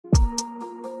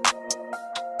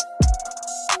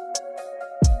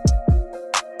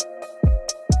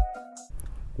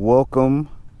Welcome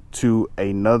to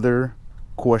another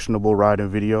questionable riding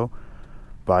video.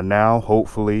 By now,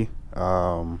 hopefully,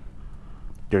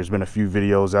 there's been a few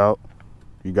videos out.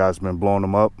 You guys been blowing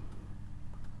them up.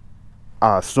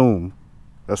 I assume,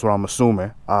 that's what I'm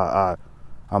assuming. I'm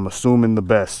assuming the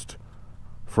best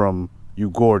from you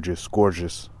gorgeous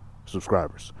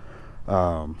subscribers.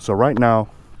 So right now,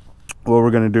 what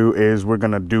we're gonna do is we're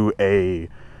gonna do a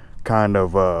kind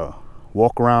of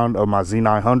walk around of my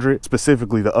Z900,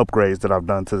 specifically the upgrades that I've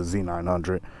done to the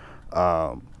Z900.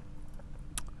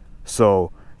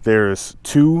 So there's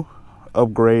two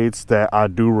upgrades that I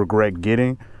do regret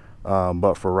getting,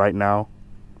 but for right now,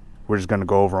 we're just gonna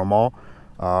go over them all,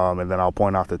 and then I'll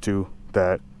point out the two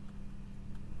that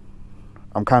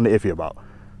I'm kind of iffy about.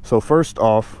 So first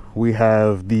off, we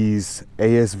have these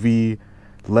ASV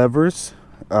levers,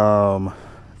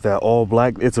 that all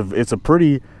black. It's a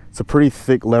pretty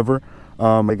thick lever.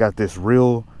 It got this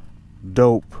real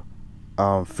dope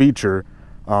feature,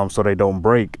 so they don't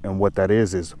break. And what that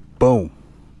is boom,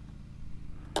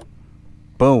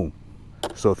 boom.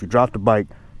 So if you drop the bike,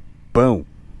 boom,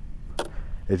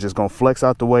 it's just gonna flex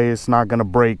out the way. It's not gonna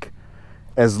break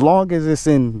as long as it's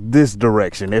in this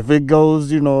direction. If it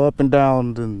goes, up and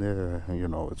down, then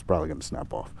it's probably gonna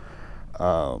snap off.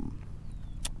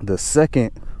 The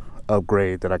second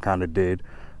upgrade that I kind of did,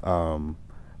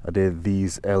 I did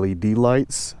these LED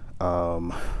lights. Let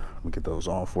me get those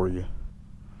on for you.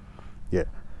 Yeah,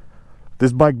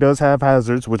 this bike does have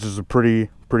hazards, which is a pretty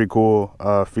cool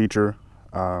feature,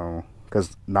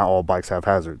 because not all bikes have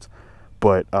hazards,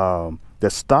 but the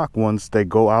stock ones, they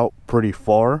go out pretty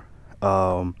far.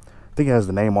 I think it has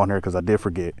the name on here because I did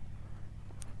forget.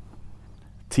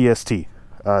 TST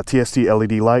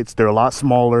LED lights. They're a lot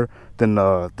smaller than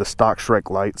the stock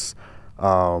Shrek lights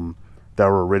that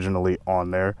were originally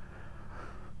on there.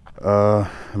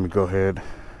 Let me go ahead,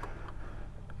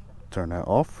 turn that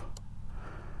off.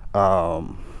 Got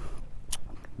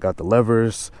the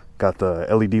levers, got the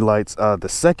LED lights. The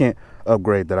second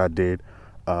upgrade that I did,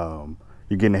 you're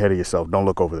getting ahead of yourself, don't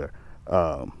look over there,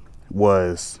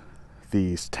 was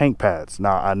these tank pads.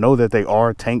 Now I know that they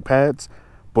are tank pads,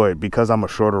 but because I'm a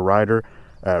shorter rider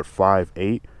at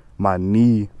 5'8", my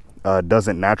knee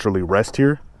doesn't naturally rest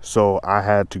here, so I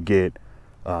had to get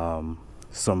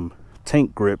some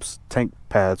tank grips, tank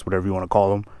pads, whatever you want to call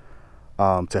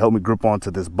them, to help me grip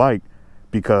onto this bike,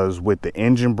 because with the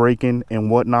engine braking and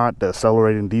whatnot, the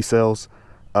accelerating decels,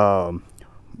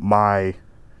 my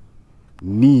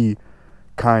knee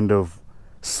kind of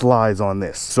slides on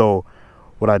this. So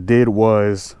what I did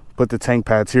was put the tank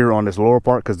pads here on this lower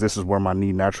part, because this is where my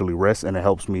knee naturally rests, and it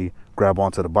helps me grab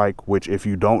onto the bike, which, if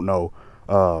you don't know,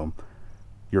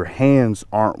 your hands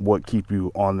aren't what keep you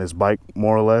on this bike,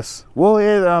 more or less. Well,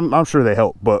 I'm sure they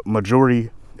help, but majority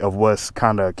of what's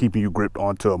kind of keeping you gripped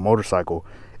onto a motorcycle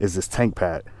is this tank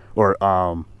pad, or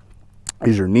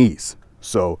is your knees.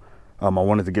 So I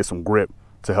wanted to get some grip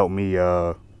to help me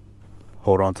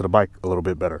hold on to the bike a little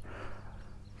bit better.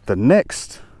 The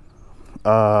next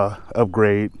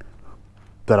upgrade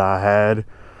that I had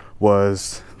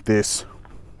was this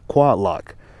quad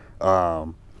lock.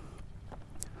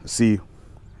 See,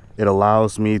 it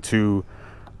allows me to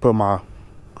put my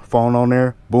phone on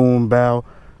there, boom, bow.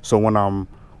 So when I'm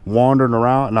wandering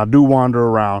around, and I do wander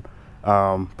around,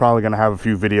 probably gonna have a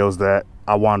few videos that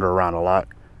I wander around a lot.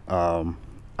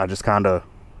 I just kind of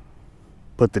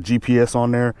put the GPS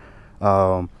on there.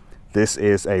 This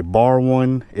is a bar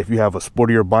one. If you have a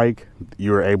sportier bike,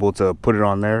 you're able to put it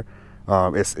on there.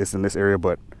 It's in this area,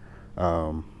 but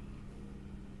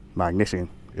my ignition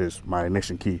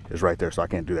key is right there, so I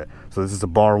can't do that. So this is a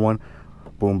bar one,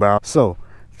 boom, bow. So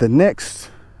the next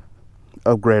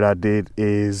upgrade I did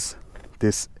is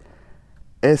this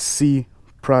SC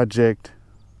Project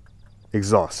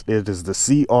exhaust. It is the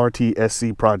CRT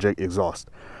SC Project exhaust.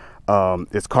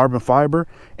 It's carbon fiber,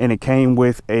 and it came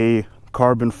with a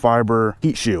carbon fiber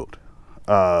heat shield.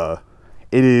 It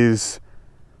is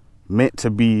meant to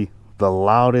be the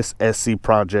loudest SC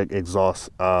Project exhaust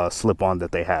slip-on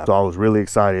that they have. So I was really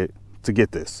excited to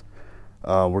get this.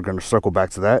 We're going to circle back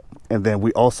to that. And then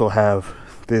we also have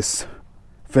this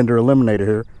fender eliminator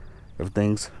here.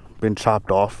 Everything's been chopped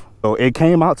off. So it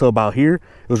came out to about here.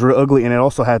 It was real ugly, and it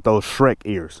also had those Shrek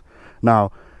ears.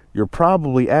 Now, you're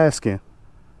probably asking,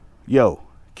 yo,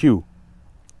 Q,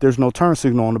 there's no turn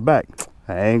signal on the back.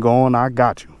 I ain't going, I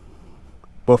got you.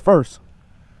 But first,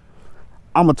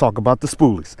 I'm gonna talk about the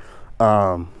spoolies.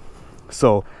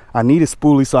 So I need a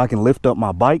spoolie so I can lift up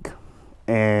my bike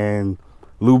and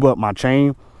lube up my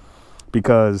chain,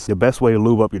 because the best way to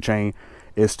lube up your chain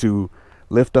is to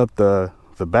lift up the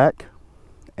back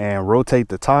and rotate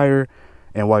the tire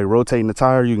And while you're rotating the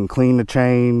tire, you can clean the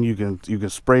chain, you can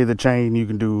spray the chain, you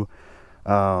can do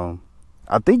I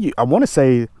want to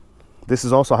say this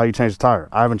is also how you change the tire.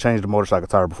 I haven't changed a motorcycle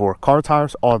tire before. Car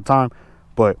tires all the time,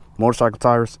 but motorcycle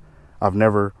tires, I've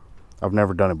never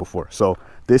done it before. So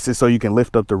this is so you can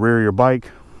lift up the rear of your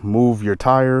bike, move your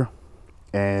tire,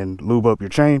 and lube up your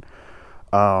chain.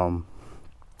 I'm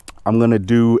gonna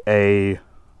do a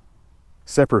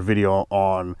separate video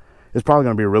on, it's probably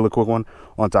gonna be a really quick one,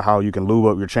 onto how you can lube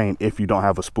up your chain if you don't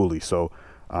have a spoolie. So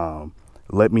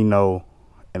let me know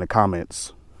in the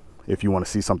comments if you want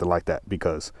to see something like that,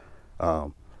 because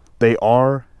they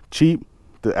are cheap,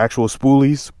 the actual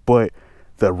spoolies, but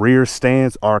the rear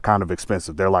stands are kind of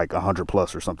expensive. They're like 100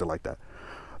 plus or something like that.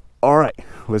 All right,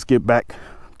 let's get back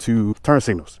to turn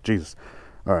signals. Jesus.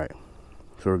 All right,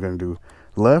 so we're gonna do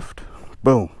left,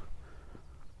 boom,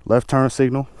 left turn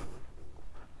signal,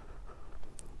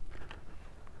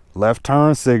 left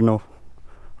turn signal,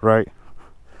 right?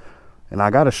 And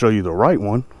I gotta show you the right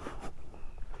one.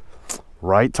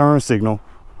 Right turn signal,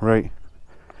 right?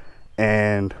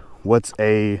 And what's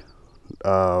a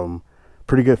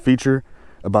pretty good feature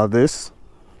about this,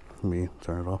 let me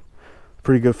turn it off.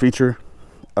 Pretty good feature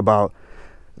about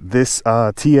this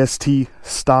TST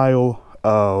style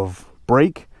of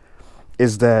brake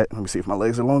is that, let me see if my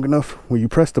legs are long enough, when you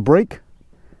press the brake,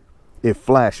 it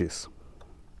flashes.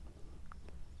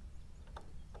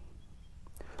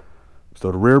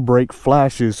 So the rear brake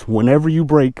flashes whenever you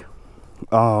brake,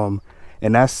 and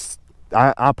that's,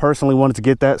 I personally wanted to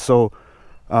get that so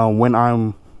when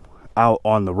I'm out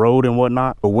on the road and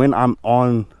whatnot, but when I'm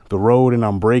on the road and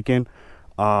I'm braking,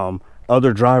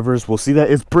 other drivers will see that.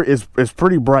 It's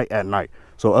pretty bright at night,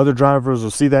 so other drivers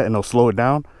will see that and they'll slow it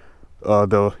down.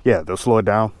 They'll slow it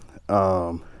down.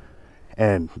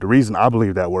 And the reason I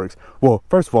believe that works, well,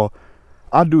 first of all,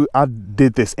 I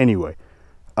did this anyway.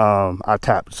 I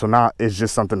tapped, so now it's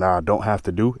just something that I don't have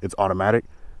to do. It's automatic.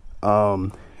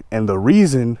 And the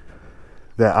reason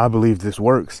that I believe this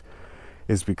works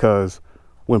is because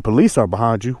when police are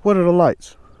behind you, what are the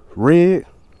lights? Red,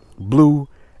 blue,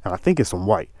 and I think it's some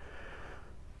white.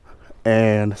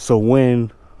 And so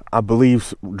when I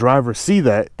believe drivers see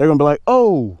that, they're gonna be like,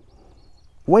 oh,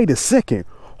 wait a second,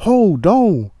 hold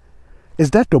on,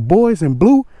 is that the boys in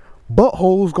blue?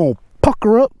 Buttholes gonna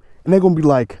pucker up and they're gonna be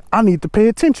like, I need to pay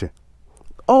attention.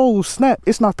 Oh snap,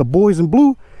 it's not the boys in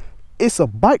blue, it's a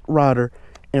bike rider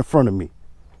in front of me,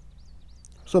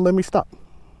 so let me stop.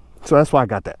 So that's why I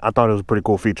got that. I thought it was a pretty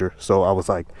cool feature, so I was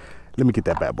like, let me get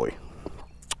that bad boy.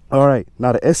 All right,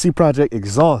 now the SC Project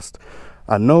exhaust.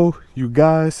 I know you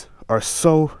guys are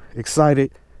so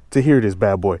excited to hear this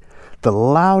bad boy. The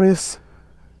loudest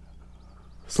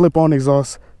slip-on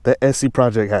exhaust that SC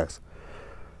Project has.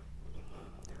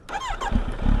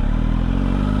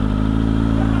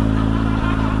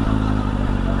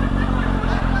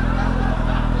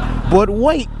 But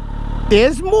wait,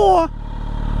 there's more.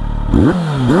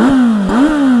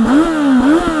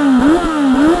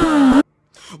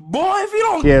 Boy, if you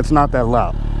don't... Yeah, it's not that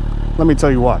loud. Let me tell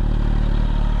you why.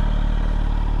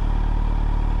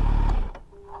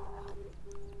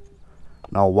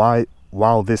 Now,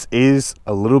 while this is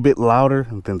a little bit louder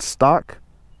than stock,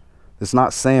 it's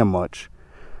not saying much,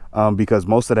 because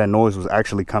most of that noise was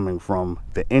actually coming from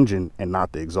the engine and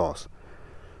not the exhaust.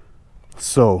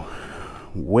 So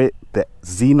with the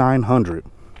Z900,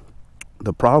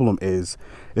 the problem is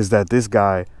that this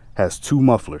guy has two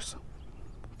mufflers.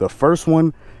 The first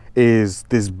one is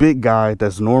this big guy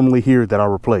that's normally here that I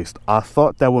replaced. I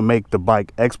thought that would make the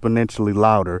bike exponentially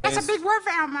louder. That's a big word for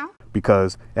Elmo.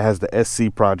 Because it has the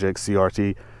SC Project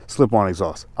CRT slip-on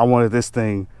exhaust. I wanted this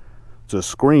thing to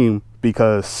scream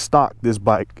because stock, this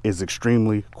bike is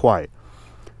extremely quiet.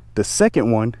 The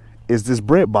second one is this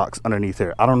bread box underneath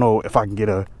here. I don't know if I can get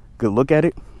a good look at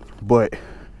it, but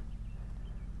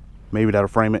maybe that'll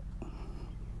frame it.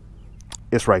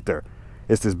 It's right there.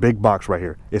 It's this big box right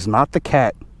here. It's not the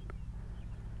cat.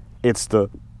 It's the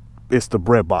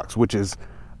bread box, which is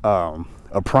a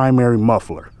primary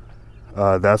muffler.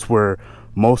 That's where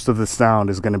most of the sound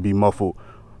is going to be muffled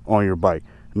on your bike.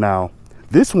 Now,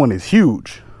 this one is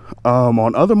huge.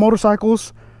 On other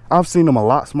motorcycles, I've seen them a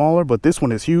lot smaller, but this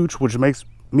one is huge, which makes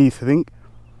me think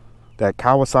that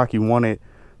Kawasaki wanted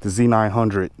the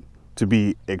Z900 to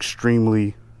be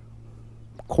extremely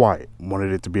quiet,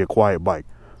 wanted it to be a quiet bike.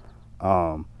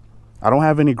 I don't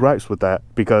have any gripes with that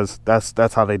because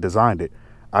that's how they designed it.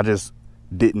 I just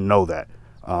didn't know that,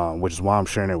 which is why I'm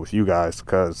sharing it with you guys,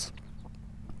 because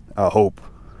I hope,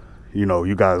 you know,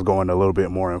 you guys going a little bit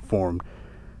more informed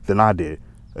than I did.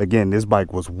 Again, this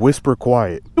bike was whisper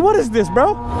quiet. What is this,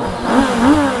 bro?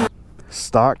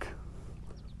 Stock,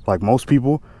 like most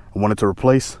people. I wanted to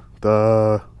replace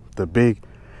the big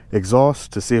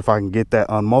exhaust to see if I can get that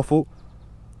unmuffled,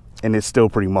 and it's still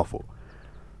pretty muffled.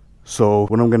 So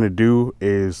what I'm gonna do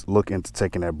is look into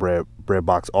taking that bread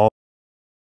box off,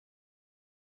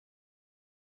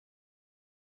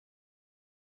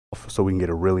 so we can get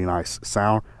a really nice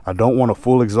sound. I don't want a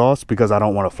full exhaust because I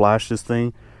don't want to flash this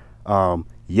thing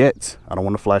yet. I don't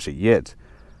want to flash it yet,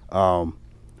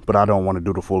 but I don't want to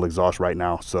do the full exhaust right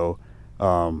now. So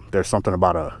there's something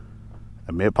about a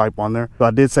mid pipe on there. So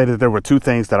I did say that there were two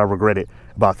things that I regretted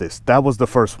about this. That was the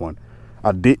first one.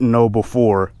 I didn't know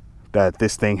before that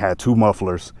this thing had two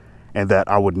mufflers and that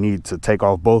I would need to take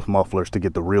off both mufflers to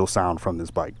get the real sound from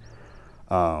this bike.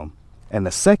 And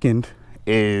the second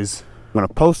is I'm gonna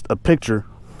post a picture,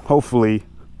 hopefully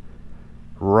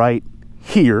right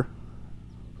here,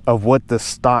 of what the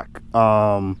stock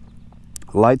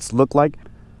lights look like.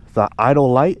 The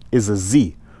idle light is a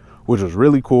Z, which was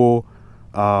really cool.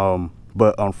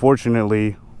 But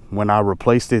unfortunately, when I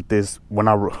replaced it, when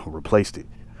I replaced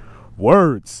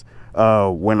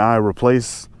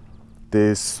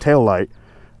this tail light,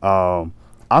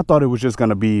 I thought it was just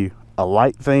gonna be a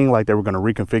light thing, like they were gonna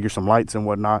reconfigure some lights and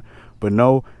whatnot. But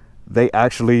no, they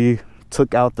actually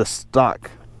took out the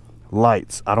stock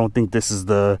lights. I don't think this is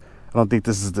the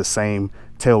same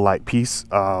tail light piece.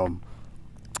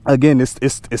 Again, it's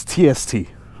TST.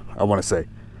 I want to say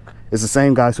it's the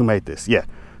same guys who made this. Yeah,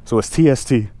 so it's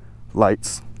TST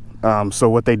lights. So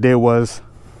what they did was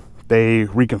they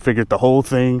reconfigured the whole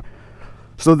thing,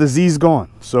 so the Z's gone.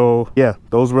 So yeah,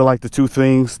 those were like the two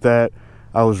things that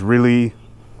I was really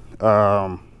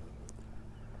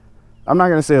I'm not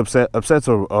gonna say upset. Upset's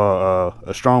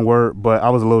a strong word, but I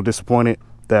was a little disappointed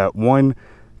that one,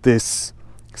 this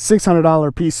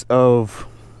 $600 piece of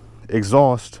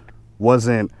exhaust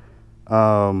wasn't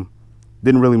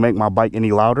didn't really make my bike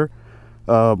any louder.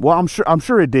 Well, I'm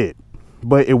sure it did,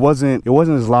 but it wasn't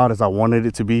as loud as I wanted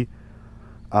it to be.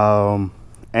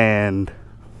 And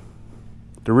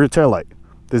the rear tail light,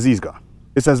 the Z's gone.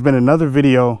 This has been another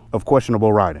video of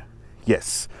questionable riding.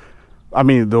 Yes, I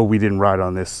mean, though we didn't ride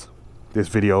on this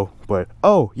video, but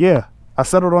oh yeah, I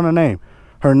settled on a name.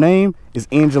 Her name is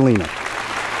Angelina.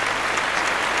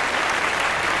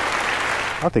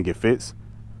 I think it fits,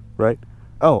 right?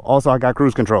 Oh, also I got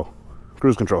cruise control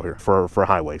here for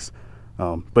highways.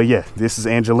 But yeah, this is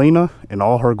Angelina in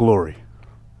all her glory.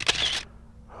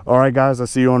 All right guys, I'll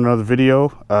see you on another video.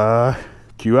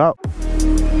 Cue out.